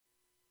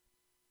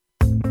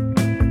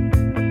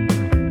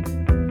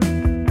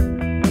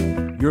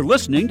You're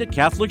listening to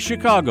Catholic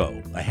Chicago.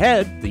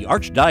 Ahead, the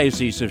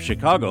Archdiocese of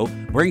Chicago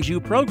brings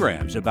you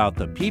programs about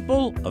the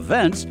people,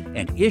 events,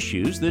 and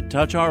issues that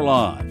touch our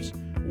lives.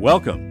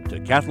 Welcome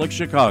to Catholic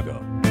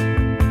Chicago.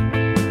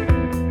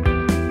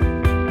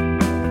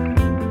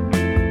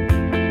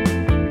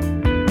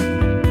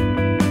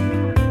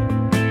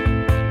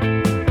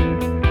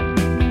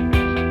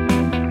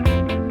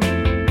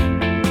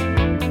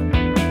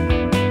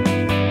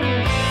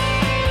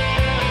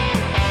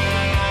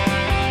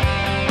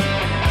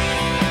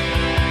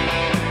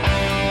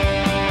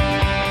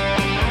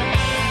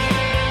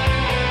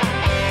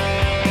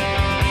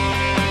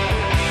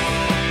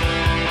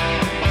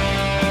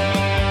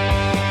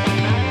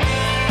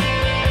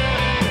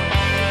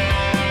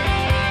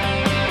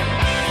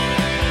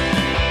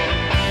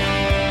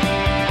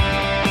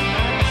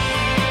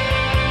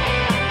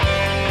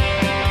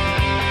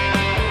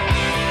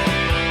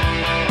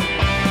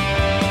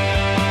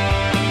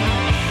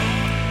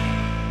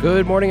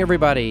 Good morning,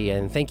 everybody,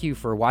 and thank you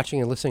for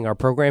watching and listening to our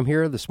program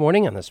here this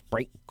morning on this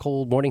bright,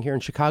 cold morning here in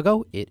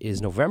Chicago. It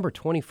is November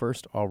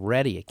 21st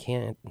already.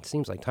 It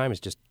seems like time is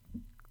just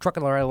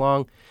trucking right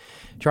along,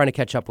 trying to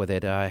catch up with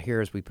it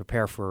here as we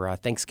prepare for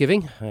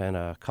Thanksgiving in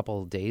a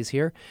couple of days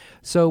here.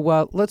 So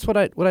what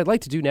I'd like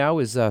to do now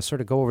is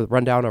sort of go over the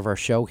rundown of our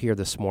show here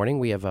this morning.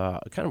 We have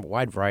a kind of a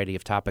wide variety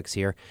of topics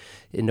here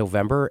in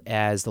November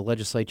as the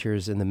legislature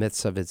is in the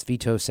midst of its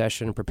veto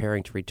session,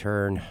 preparing to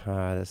return.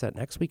 Is that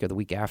next week or the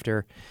week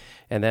after?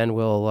 And then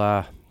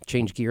we'll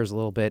change gears a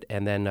little bit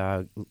and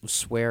then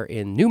swear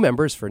in new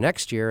members for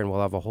next year, and we'll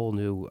have a whole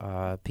new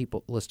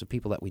list of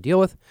people that we deal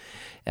with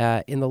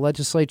in the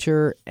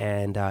legislature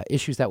and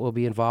issues that we'll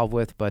be involved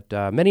with. But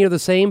many are the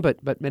same,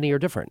 but many are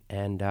different.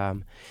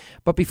 And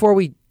but before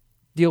we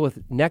deal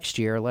with next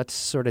year, let's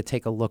sort of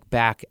take a look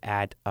back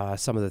at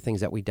some of the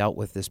things that we dealt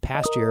with this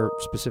past year,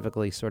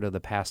 specifically sort of the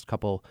past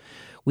couple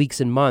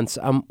weeks and months.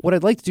 What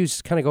I'd like to do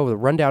is kind of go over the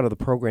rundown of the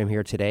program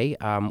here today.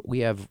 We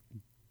have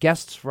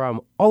guests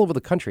from all over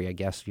the country, I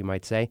guess you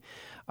might say.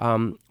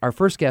 Our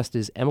first guest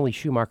is Emily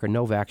Schumacher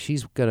Novak.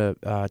 She's going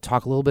to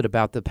talk a little bit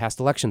about the past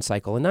election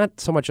cycle, and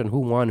not so much on who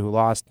won, who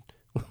lost.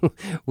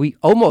 We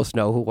almost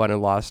know who won and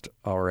lost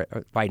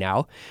by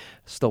now.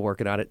 Still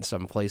working on it in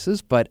some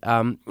places, but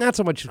not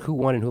so much who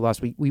won and who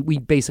lost. We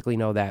basically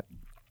know that.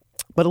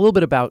 But a little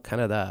bit about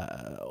kind of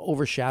the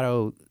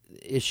overshadow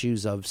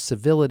issues of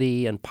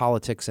civility and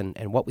politics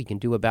and what we can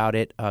do about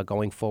it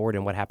going forward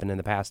and what happened in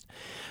the past.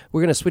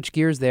 We're going to switch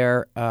gears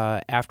there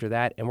after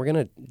that, and we're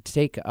going to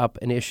take up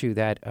an issue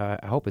that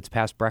I hope it's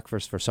past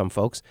breakfast for some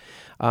folks.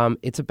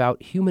 It's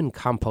about human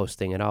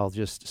composting, and I'll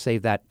just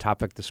save that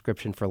topic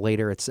description for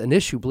later. It's an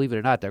issue, believe it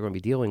or not, they're going to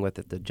be dealing with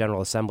at the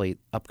General Assembly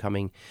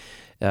upcoming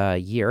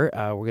year.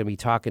 We're going to be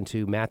talking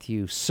to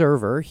Matthew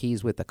Server.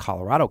 He's with the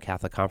Colorado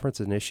Catholic Conference,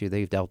 an issue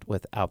they've dealt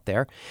with out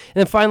there. And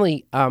then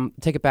finally,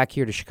 take it back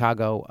here to Chicago,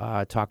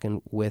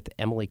 talking with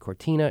Emily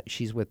Cortina.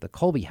 She's with the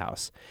Colby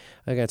House.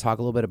 I'm going to talk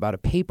a little bit about a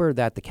paper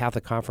that the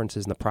Catholic Conference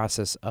is in the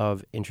process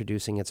of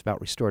introducing. It's about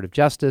restorative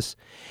justice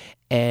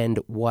and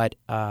what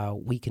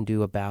we can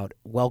do about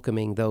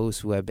welcoming those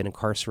who have been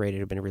incarcerated,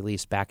 have been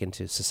released back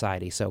into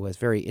society. So it's a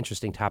very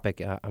interesting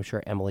topic. I'm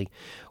sure Emily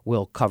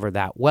will cover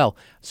that well.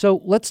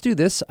 So let's do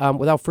this.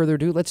 Without further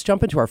ado, let's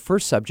jump into our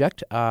first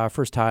subject,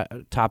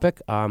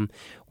 topic.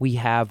 We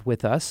have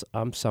with us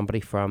somebody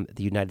from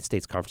the United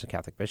States Conference of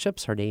Catholic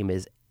Bishops. Her name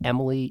is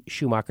Emily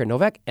Schumacher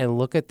Novak. And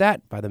look at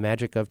that, by the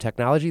magic of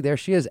technology, there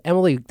she is.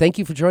 Emily, thank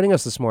you for joining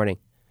us this morning.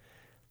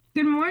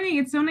 Good morning.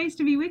 It's so nice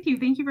to be with you.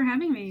 Thank you for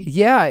having me.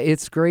 Yeah,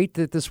 it's great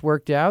that this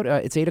worked out.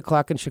 It's 8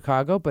 o'clock in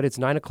Chicago, but it's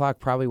 9 o'clock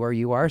probably where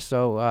you are,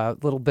 so a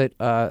little bit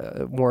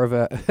more of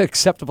a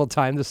acceptable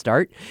time to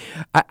start.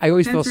 I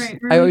always feel sorry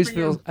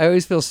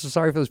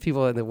for those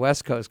people in the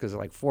West Coast because it's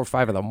like 4 or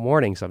 5 in the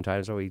morning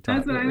sometimes. So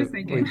that's what I was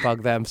thinking. We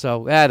bug them.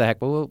 So the heck,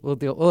 but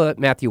we'll let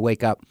Matthew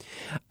wake up.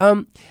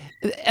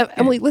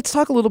 Emily, let's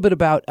talk a little bit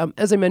about,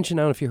 as I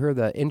mentioned, I don't know if you heard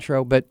the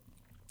intro, but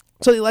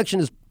so the election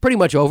is pretty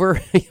much over,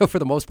 for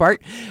the most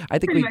part. I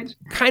think we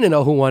kind of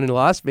know who won and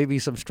lost, maybe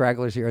some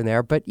stragglers here and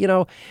there. But,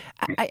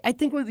 I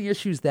think one of the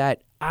issues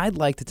that I'd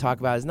like to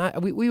talk about is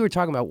not, we were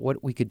talking about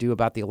what we could do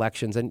about the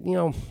elections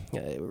and,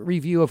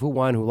 review of who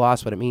won, who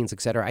lost, what it means,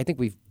 et cetera. I think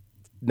we've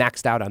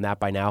maxed out on that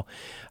by now,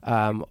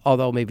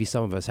 although maybe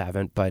some of us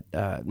haven't, but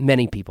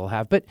many people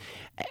have. But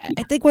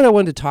I think what I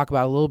wanted to talk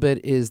about a little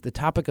bit is the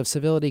topic of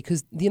civility,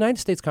 because the United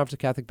States Conference of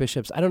Catholic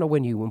Bishops, I don't know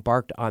when you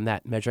embarked on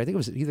that measure. I think it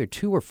was either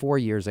 2 or 4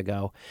 years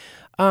ago.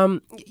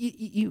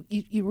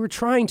 You were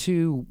trying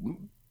to,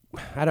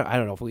 I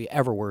don't know if we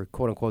ever were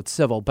quote unquote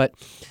civil, but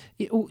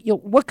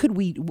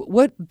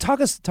talk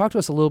to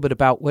us a little bit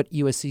about what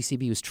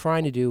USCCB was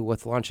trying to do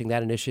with launching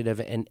that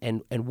initiative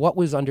and what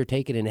was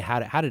undertaken and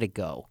how did it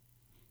go?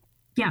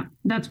 Yeah,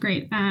 that's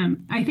great.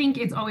 I think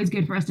it's always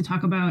good for us to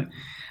talk about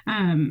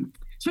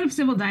sort of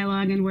civil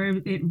dialogue and where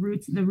the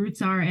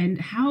roots are,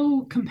 and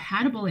how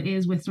compatible it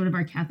is with sort of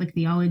our Catholic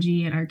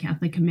theology and our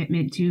Catholic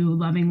commitment to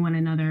loving one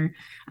another.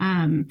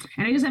 And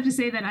I just have to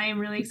say that I am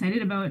really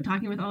excited about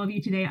talking with all of you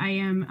today. I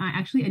am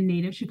actually a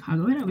native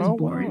Chicagoan. I was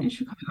born in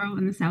Chicago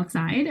on the South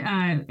Side,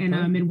 and a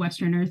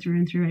Midwesterner through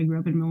and through. I grew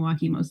up in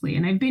Milwaukee mostly,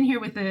 and I've been here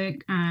with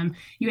the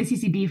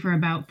USCCB for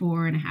about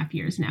 4.5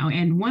 years now.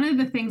 And one of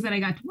the things that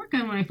I got to work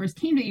on when I first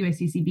came to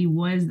USCCB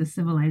was the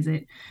Civilize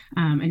It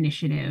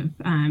initiative,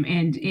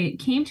 and it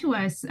came to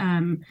us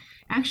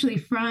actually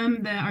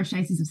from the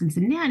Archdiocese of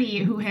Cincinnati,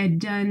 who had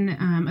done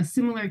a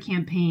similar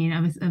campaign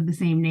of the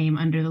same name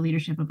under the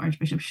leadership of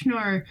Archbishop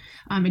Schnoor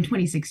in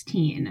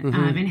 2016,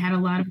 and had a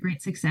lot of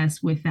great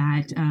success with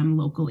that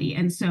locally.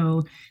 And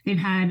so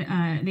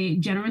they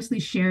generously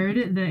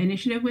shared the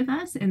initiative with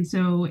us. And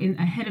so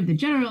ahead of the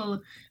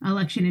general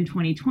election in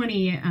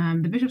 2020,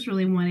 the bishops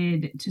really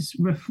wanted to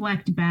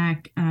reflect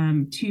back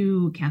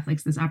to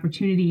Catholics this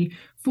opportunity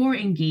for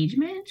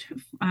engagement,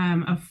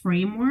 a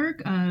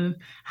framework of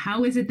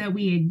how is it that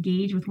we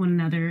engage with one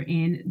another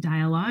in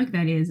dialogue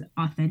that is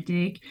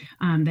authentic,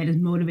 that is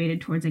motivated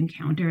towards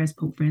encounter, as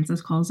Pope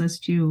Francis calls us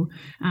to,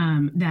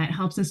 that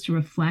helps us to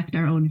reflect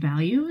our own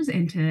values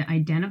and to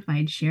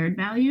identify shared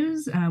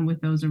values with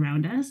those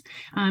around us,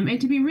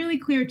 and to be really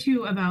clear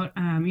too about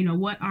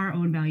what our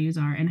own values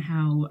are and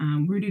how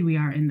rooted we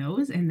are in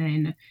those, and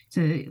then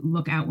to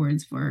look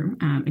outwards for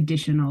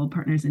additional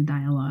partners in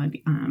dialogue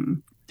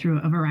through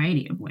a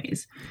variety of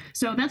ways.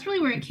 So that's really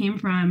where it came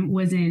from,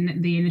 was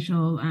in the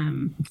initial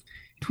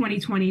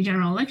 2020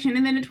 general election.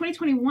 And then in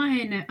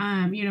 2021,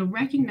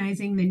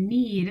 recognizing the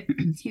need,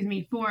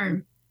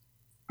 for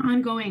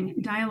ongoing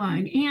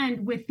dialogue,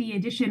 and with the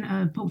addition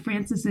of Pope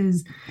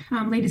Francis's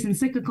latest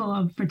encyclical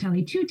of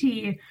Fratelli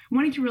Tutti,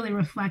 wanting to really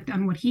reflect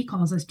on what he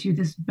calls us to,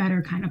 this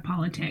better kind of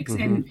politics.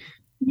 And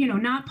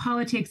not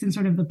politics in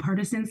sort of the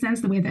partisan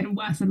sense, the way that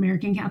us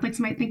American Catholics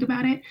might think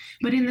about it,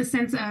 but in the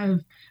sense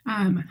of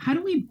how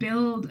do we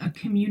build a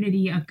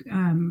community,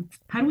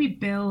 how do we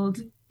build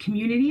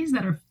communities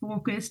that are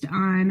focused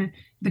on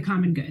the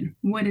common good?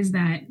 What is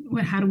that?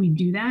 How do we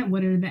do that?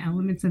 What are the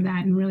elements of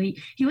that? And really,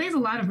 he lays a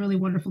lot of really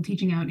wonderful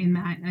teaching out in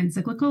that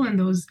encyclical, and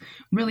those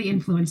really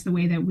influence the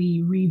way that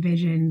we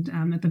revisioned,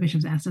 that the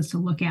bishops asked us to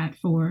look at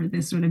for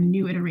this sort of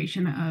new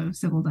iteration of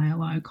civil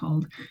dialogue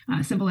called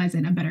Civilize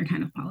It, a Better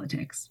Kind of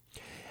Politics.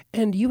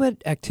 And you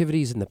had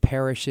activities in the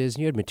parishes,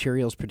 and you had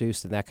materials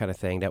produced and that kind of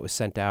thing that was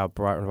sent out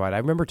broad and wide. I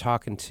remember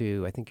talking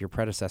to, I think, your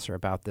predecessor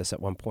about this at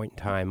one point in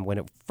time when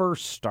it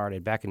first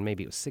started, back in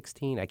maybe it was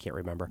 16, I can't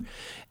remember,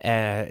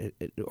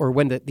 or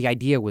when the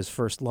idea was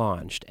first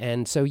launched.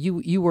 And so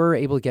you were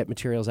able to get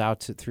materials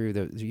out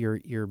through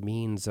your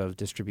means of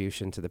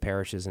distribution to the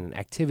parishes and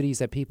activities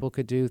that people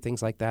could do,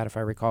 things like that, if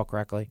I recall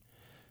correctly.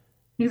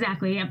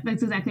 Exactly. Yep,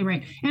 that's exactly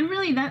right. And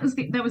really, that was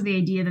the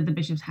idea that the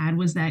bishops had,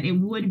 was that it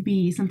would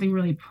be something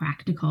really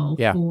practical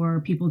for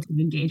people to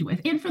engage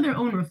with, and for their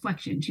own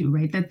reflection too,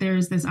 right? That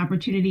there's this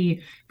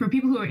opportunity for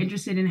people who are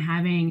interested in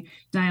having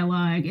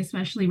dialogue,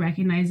 especially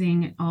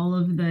recognizing all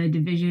of the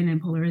division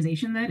and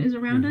polarization that is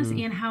around us,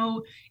 and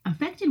how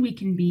affected we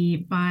can be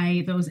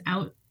by those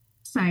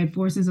outside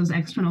forces, those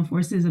external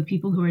forces of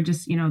people who are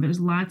just,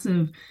 there's lots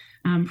of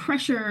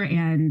pressure,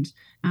 and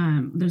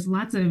there's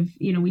lots of,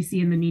 we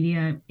see in the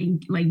media,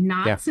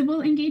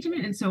 civil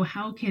engagement. And so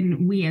how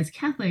can we as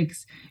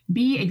Catholics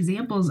be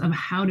examples of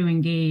how to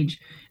engage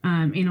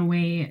in a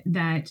way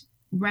that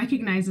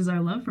recognizes our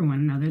love for one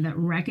another, that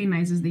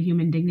recognizes the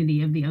human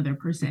dignity of the other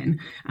person,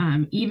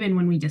 even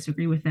when we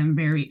disagree with them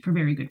for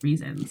very good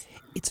reasons.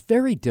 It's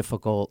very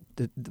difficult.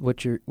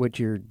 What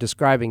you're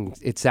describing,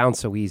 it sounds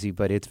so easy,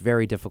 but it's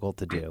very difficult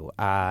to do.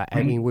 Right.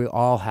 I mean, we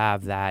all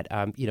have that.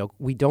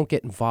 We don't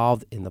get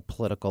involved in the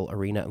political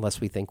arena unless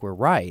we think we're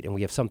right and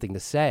we have something to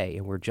say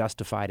and we're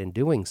justified in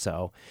doing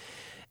so.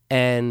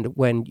 And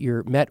when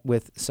you're met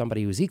with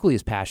somebody who's equally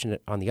as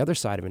passionate on the other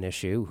side of an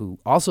issue, who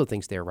also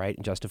thinks they're right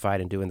and justified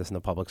in doing this in the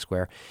public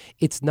square,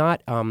 it's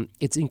not.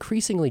 It's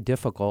increasingly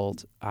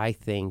difficult, I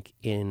think,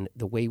 in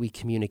the way we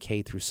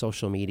communicate through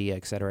social media,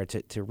 et cetera,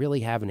 to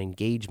really have an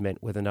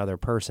engagement with another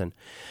person.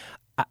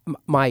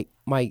 My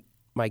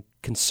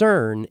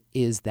concern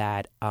is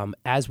that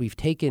as we've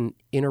taken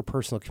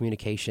interpersonal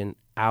communication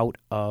out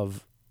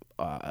of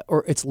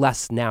or it's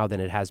less now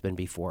than it has been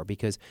before,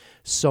 because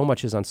so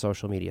much is on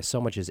social media, so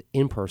much is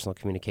impersonal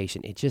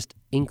communication. It just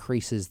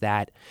increases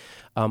that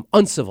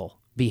uncivil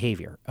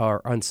behavior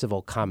or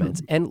uncivil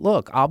comments. And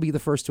look, I'll be the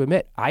first to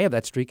admit, I have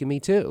that streak in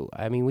me too.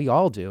 I mean, we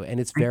all do. And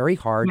it's very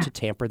hard to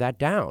tamper that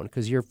down,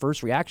 because your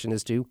first reaction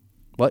is to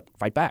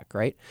fight back,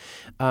 right?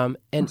 And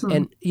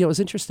it's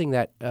interesting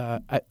that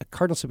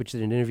Cardinal Cupich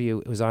did an interview.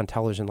 It was on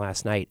television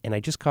last night, and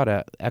I just caught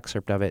an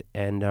excerpt of it.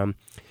 And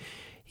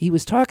he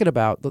was talking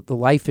about the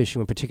life issue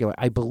in particular,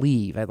 I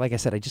believe. Like I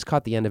said, I just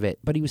caught the end of it.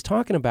 But he was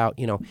talking about,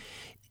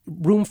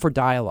 room for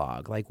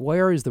dialogue. Like,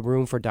 where is the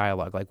room for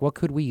dialogue? Like, what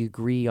could we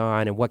agree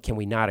on and what can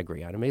we not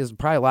agree on? I mean, there's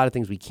probably a lot of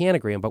things we can't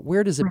agree on, but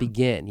where does it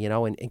begin,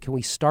 and can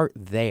we start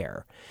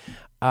there?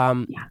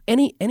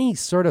 Any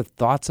sort of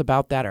thoughts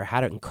about that, or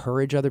how to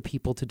encourage other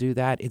people to do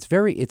that?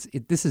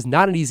 This is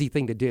not an easy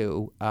thing to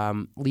do.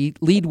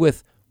 Lead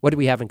with what do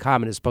we have in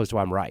common as opposed to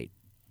I'm right.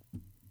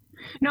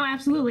 No,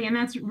 absolutely. And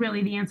that's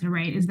really the answer,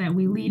 right? Is that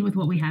we lead with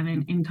what we have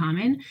in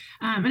common.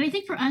 And I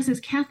think for us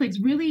as Catholics,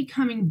 really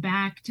coming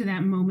back to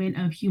that moment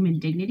of human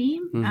dignity,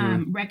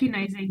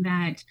 recognizing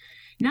that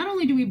not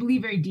only do we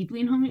believe very deeply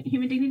in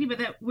human dignity, but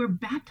that we're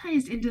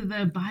baptized into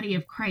the body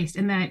of Christ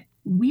and that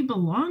we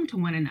belong to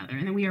one another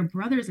and that we are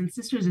brothers and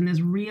sisters in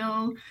this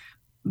real,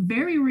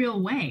 very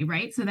real way,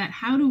 right? So that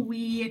how do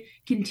we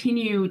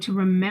continue to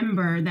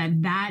remember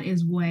that that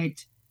is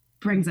what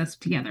brings us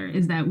together,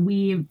 is that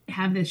we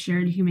have this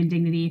shared human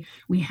dignity.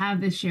 We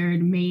have this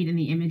shared made in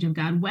the image of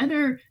God.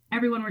 Whether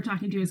everyone we're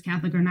talking to is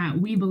Catholic or not,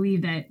 we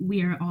believe that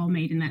we are all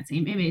made in that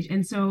same image.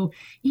 And so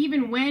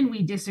even when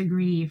we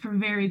disagree for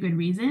very good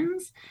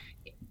reasons,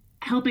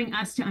 helping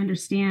us to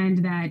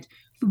understand that,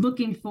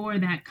 looking for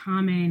that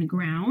common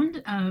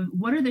ground of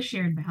what are the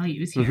shared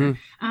values here.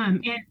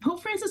 And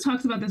Pope Francis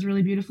talks about this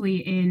really beautifully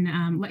in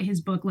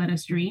his book, Let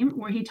Us Dream,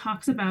 where he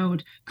talks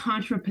about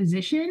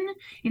contraposition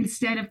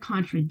instead of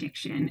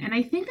contradiction. And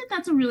I think that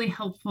that's a really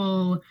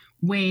helpful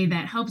way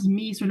that helps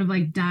me sort of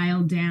like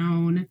dial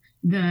down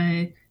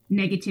the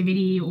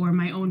negativity or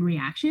my own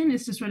reaction,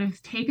 is to sort of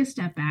take a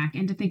step back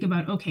and to think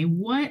about, okay,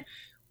 what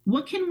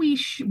can we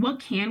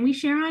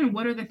share on, and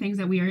what are the things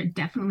that we are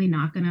definitely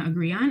not going to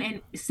agree on,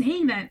 and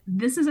saying that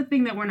this is a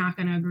thing that we're not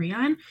going to agree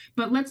on,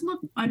 but let's look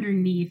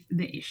underneath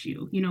the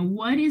issue.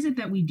 What is it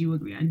that we do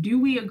agree on? Do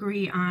we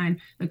agree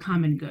on the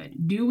common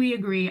good? Do we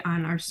agree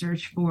on our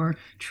search for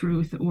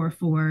truth or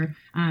for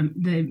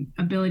the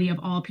ability of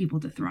all people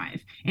to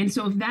thrive? And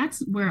so if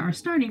that's where our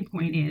starting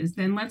point is,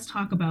 then let's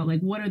talk about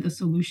like what are the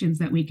solutions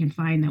that we can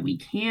find that we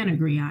can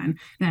agree on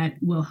that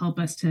will help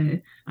us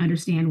to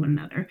understand one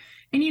another.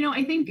 And,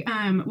 I think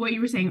what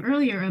you were saying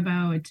earlier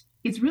about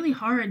it's really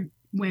hard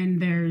when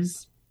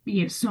there's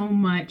so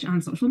much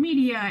on social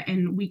media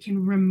and we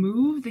can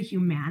remove the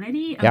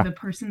humanity of the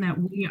person that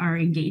we are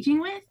engaging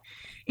with.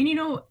 And,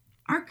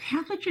 our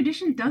Catholic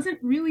tradition doesn't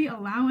really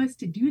allow us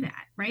to do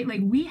that, right?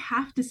 Like we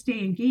have to stay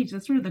engaged.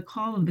 That's sort of the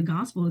call of the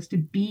gospel, is to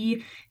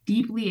be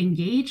deeply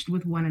engaged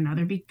with one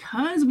another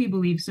because we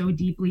believe so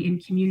deeply in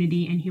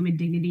community and human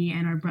dignity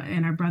and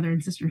our brother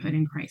and sisterhood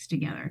in Christ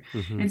together.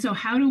 And so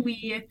how do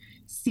we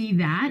see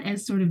that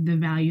as sort of the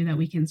value that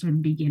we can sort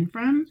of begin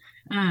from?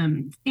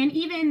 And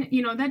even,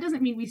 that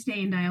doesn't mean we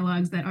stay in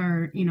dialogues that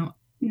are,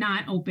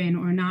 not open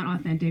or not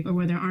authentic, or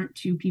where there aren't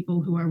two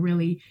people who are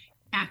really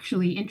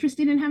actually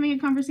interested in having a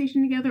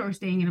conversation together, or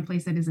staying in a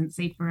place that isn't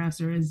safe for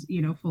us or is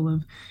full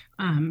of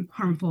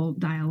harmful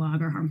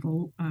dialogue or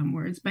harmful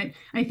words. But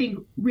I think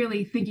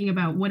really thinking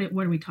about what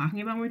are we talking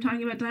about when we're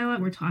talking about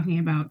dialogue? We're talking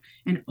about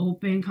an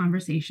open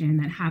conversation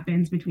that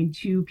happens between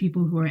two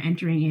people who are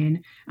entering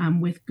in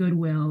with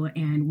goodwill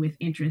and with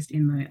interest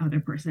in the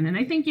other person. And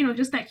I think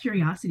just that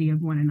curiosity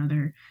of one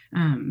another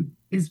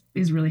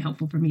is really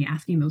helpful for me,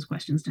 asking those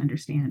questions to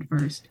understand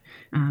first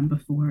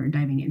before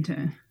diving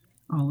into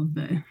all of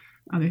the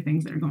other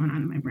things that are going on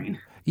in my brain.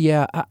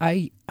 Yeah,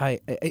 I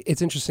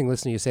it's interesting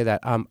listening to you say that.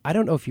 I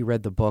don't know if you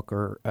read the book,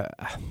 or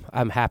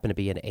I'm happen to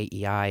be an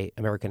AEI,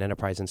 American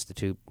Enterprise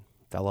Institute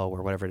fellow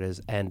or whatever it is,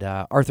 and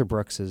Arthur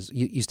Brooks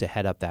used to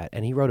head up that,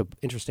 and he wrote an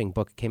interesting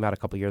book, came out a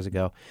couple years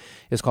ago.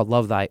 It's called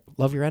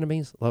Love Your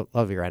Enemies,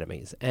 Love Your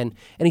Enemies, and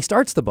he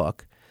starts the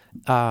book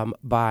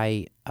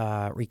by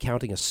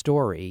recounting a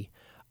story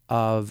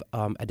of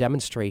a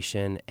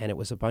demonstration, and it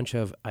was a bunch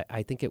of,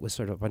 I think it was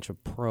sort of a bunch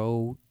of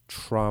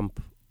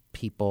pro-Trump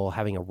people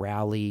having a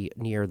rally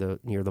near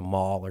the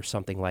mall or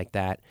something like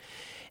that.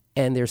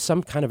 And there's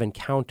some kind of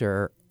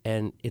encounter,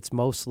 and it's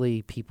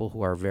mostly people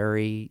who are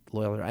very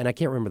loyal. And I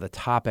can't remember the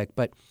topic,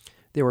 but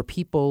there were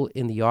people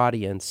in the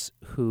audience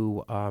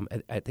who,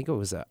 I think it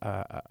was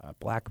a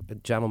black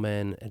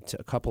gentleman,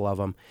 a couple of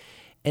them,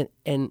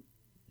 and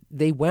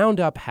they wound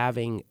up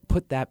having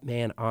put that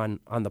man on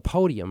the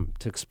podium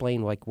to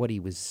explain like what he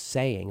was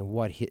saying and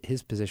what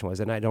his position was.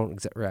 And I don't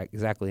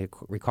exactly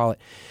recall it.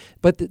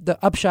 But the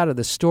upshot of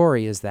the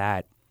story is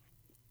that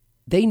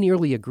they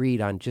nearly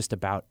agreed on just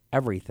about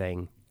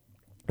everything.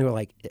 They were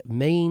like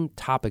main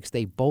topics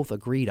they both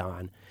agreed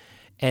on.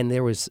 And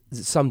there was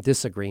some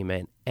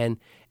disagreement. And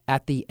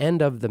at the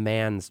end of the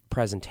man's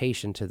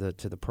presentation to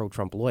the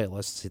pro-Trump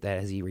loyalists, that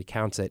as he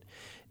recounts it,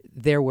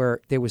 there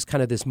was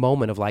kind of this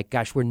moment of like,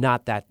 gosh, we're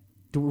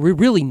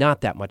really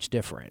not that much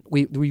different.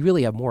 We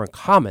really have more in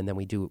common than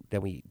we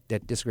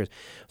disagree.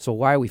 So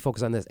why are we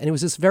focused on this? And it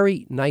was this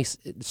very nice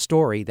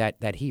story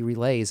that he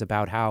relays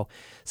about how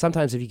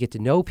sometimes if you get to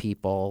know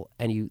people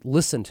and you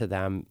listen to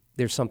them,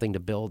 there's something to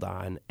build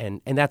on.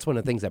 And that's one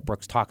of the things that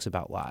Brooks talks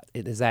about a lot.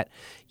 It is that,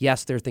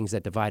 yes, there are things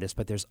that divide us,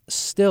 but there's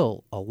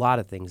still a lot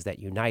of things that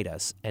unite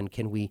us. And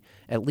can we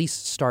at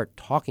least start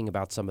talking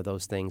about some of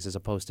those things as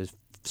opposed to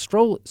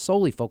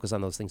solely focus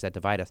on those things that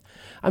divide us.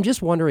 I'm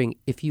just wondering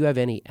if you have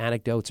any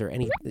anecdotes or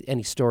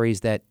any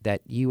stories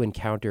that you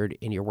encountered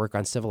in your work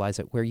on Civilize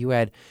It, where you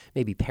had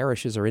maybe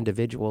parishes or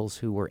individuals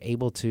who were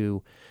able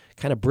to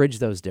kind of bridge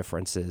those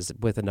differences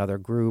with another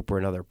group or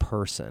another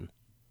person.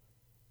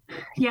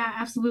 Yeah,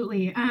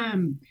 absolutely.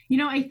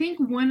 I think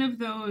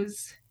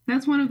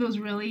that's one of those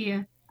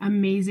really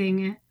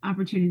amazing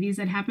opportunities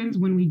that happens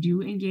when we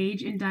do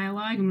engage in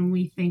dialogue and when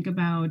we think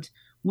about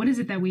what is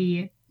it that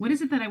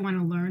I want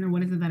to learn, or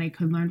what is it that I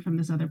could learn from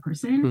this other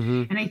person.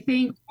 Mm-hmm. And I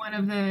think one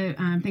of the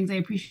things I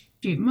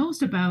appreciate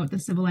most about the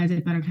Civilize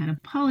It Better kind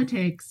of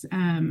politics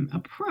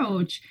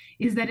approach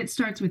is that it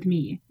starts with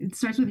me. It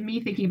starts with me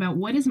thinking about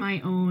what is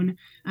my own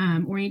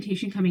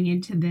orientation coming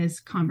into this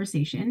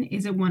conversation.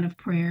 Is it one of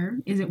prayer?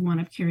 Is it one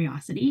of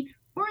curiosity?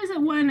 Or is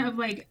it one of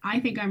like, I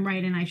think I'm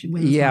right and I should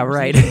win this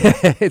conversation?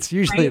 Right. It's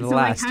usually the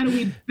last. Like, how do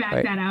we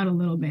back that out a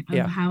little bit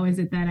of how is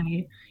it that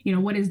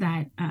what is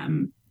that,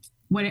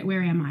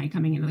 where am I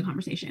coming into the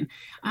conversation?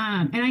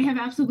 And I have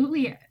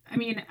absolutely,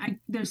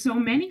 there's so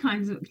many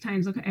kinds of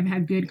times I've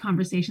had good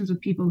conversations with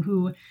people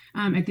who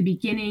at the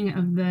beginning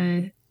of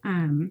the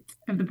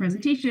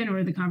presentation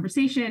or the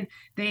conversation,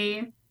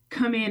 they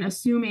come in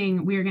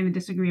assuming we're going to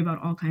disagree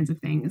about all kinds of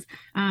things.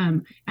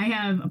 I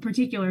have a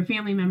particular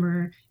family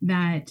member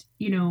that,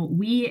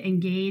 we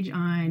engage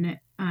on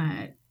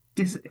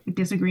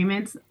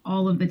disagreements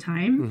all of the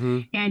time, mm-hmm.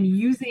 and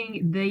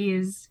using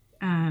these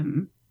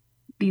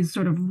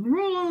sort of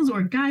rules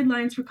or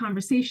guidelines for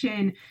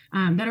conversation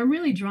that are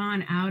really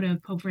drawn out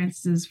of Pope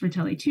Francis's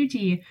Fratelli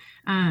Tutti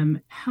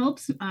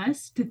helps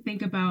us to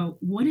think about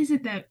what is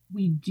it that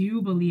we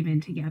do believe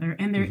in together.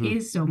 And there mm-hmm.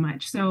 is so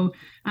much. So,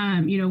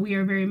 we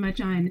are very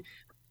much on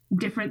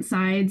different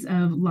sides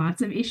of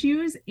lots of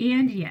issues.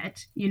 And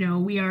yet,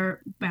 we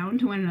are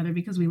bound to one another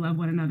because we love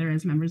one another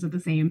as members of the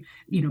same,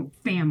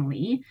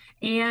 family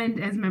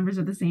and as members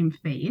of the same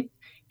faith.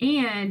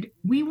 And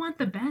we want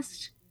the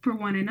best for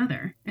one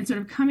another, and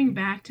sort of coming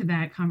back to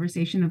that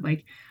conversation of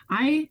like,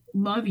 I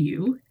love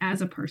you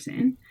as a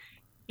person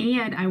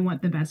and I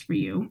want the best for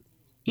you.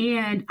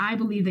 And I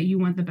believe that you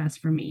want the best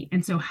for me.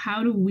 And so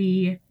how do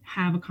we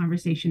have a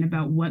conversation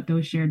about what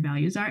those shared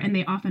values are? And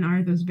they often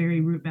are those very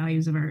root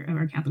values of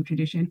our Catholic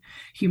tradition: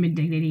 human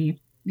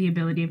dignity, the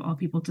ability of all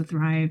people to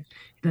thrive,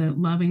 the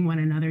loving one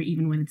another,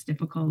 even when it's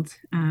difficult.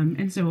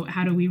 And so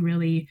how do we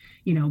really,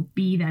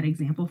 be that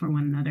example for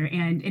one another?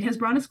 And it has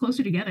brought us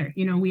closer together.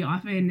 We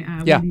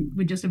often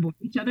would just avoid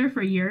each other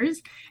for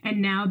years.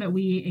 And now that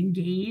we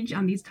engage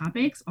on these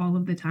topics all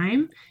of the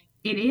time,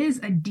 it is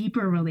a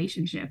deeper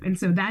relationship. And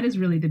so that is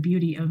really the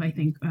beauty of, I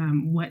think,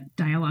 what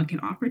dialogue can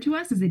offer to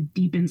us, is it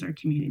deepens our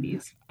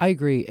communities. I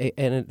agree.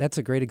 And that's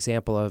a great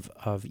example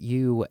of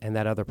you and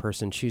that other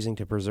person choosing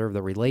to preserve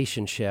the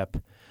relationship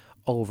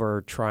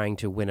over trying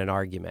to win an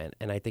argument.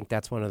 And I think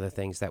that's one of the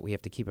things that we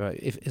have to keep.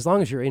 As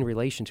long as you're in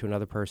relation to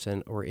another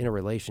person or in a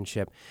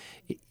relationship,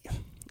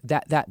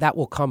 that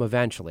will come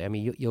eventually. I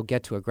mean, you'll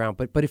get to a ground.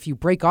 But if you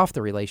break off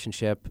the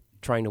relationship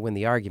trying to win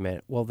the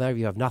argument, well, now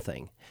you have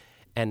nothing.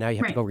 And now you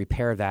have to go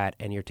repair that,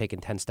 and you're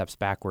taking 10 steps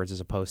backwards as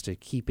opposed to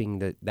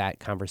keeping that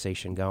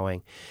conversation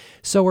going.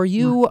 So are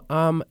you,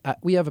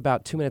 we have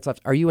about 2 minutes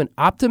left. Are you an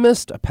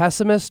optimist, a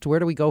pessimist? Where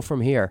do we go from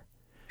here?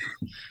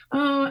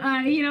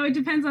 It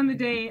depends on the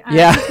day.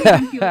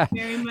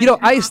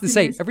 I used to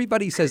say,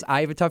 everybody says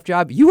I have a tough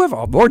job. You have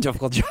a more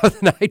difficult job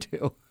than I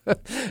do.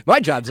 My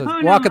job's a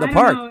walk in the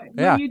park.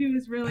 What you do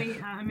is really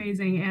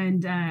amazing,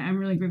 and I'm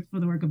really grateful for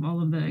the work of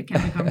all of the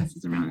Catholic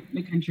conferences around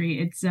the country.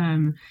 It's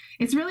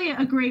really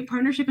a great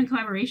partnership and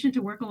collaboration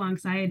to work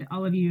alongside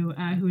all of you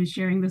who is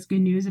sharing this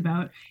good news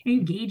about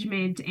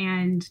engagement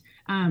and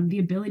the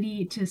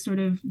ability to sort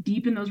of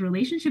deepen those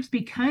relationships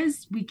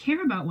because we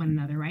care about one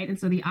another, right? And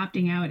so the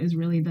opting out is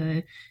really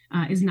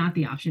is not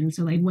the option.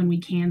 So like when we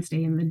can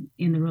stay in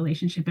the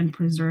relationship and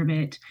preserve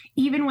it,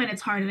 even when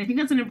it's hard. And I think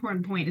that's an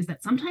important point, is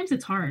that sometimes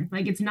it's hard.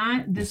 Like it's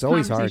not this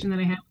conversation that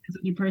I have with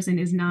a new person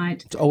is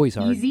not it's always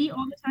hard. Easy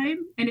all the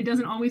time, and it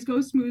doesn't always go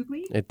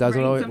smoothly. It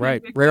doesn't always,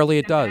 right. Rarely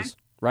it does.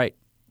 Right.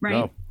 Right.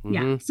 No. Mm-hmm.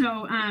 Yeah.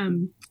 So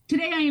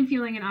today I am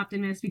feeling an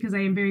optimist because I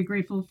am very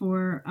grateful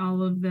for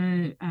all of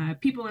the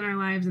people in our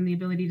lives and the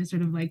ability to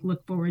sort of like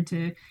look forward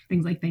to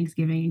things like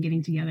Thanksgiving and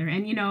getting together.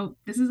 And,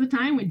 this is a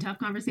time when tough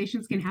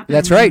conversations can happen.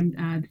 That's right.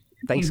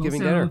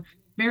 Thanksgiving dinner.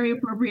 Very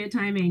appropriate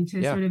timing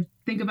to sort of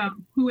think about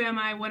who am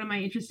I, what am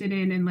I interested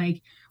in, and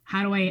like,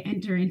 how do I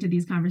enter into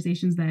these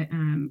conversations that,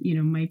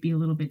 might be a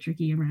little bit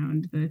tricky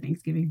around the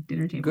Thanksgiving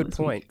dinner table? Good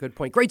point. Good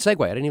point. Great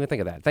segue. I didn't even think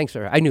of that. Thanks,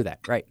 sir. I knew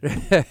that. Right.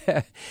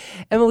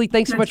 Emily,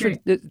 thanks so much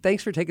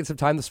thanks for taking some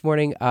time this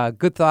morning.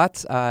 Good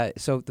thoughts.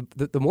 So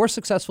the more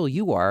successful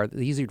you are,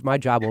 the easier my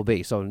job will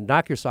be. So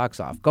knock your socks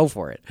off. Go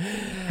for it.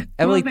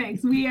 Emily, well,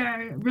 thanks. We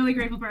are really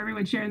grateful for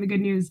everyone sharing the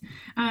good news.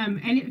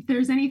 And if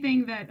there's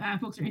anything that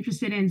folks are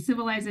interested in,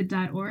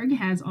 civilizeit.org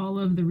has all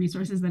of the resources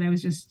resources that I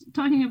was just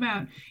talking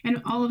about.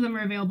 And all of them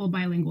are available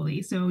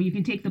bilingually. So you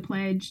can take the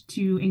pledge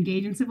to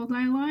engage in civil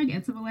dialogue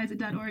at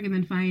civilizeit.org and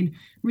then find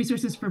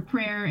resources for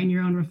prayer and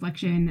your own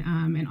reflection.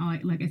 And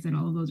like I said,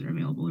 all of those are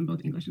available in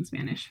both English and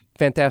Spanish.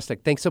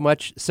 Fantastic. Thanks so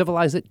much.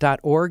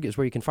 Civilizeit.org is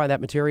where you can find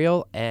that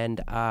material.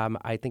 And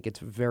I think it's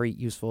very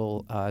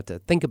useful to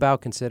think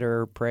about,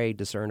 consider, pray,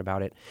 discern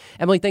about it.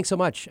 Emily, thanks so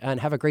much, and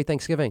have a great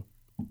Thanksgiving.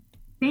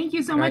 Thank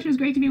you so much. It was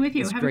great to be with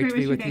you. It's have great a to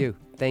great be rest with of your you.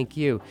 day. Thank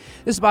you.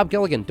 This is Bob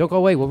Gilligan. Don't go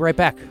away. We'll be right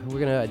back. We're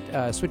going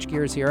to switch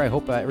gears here. I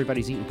hope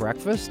everybody's eaten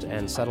breakfast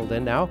and settled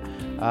in now.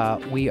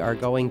 We are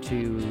going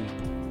to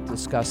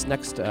discuss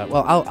next.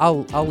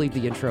 I'll leave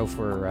the intro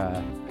for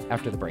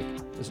after the break.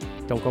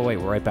 Don't go away.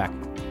 We're right back.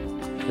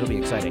 It'll be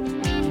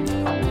exciting.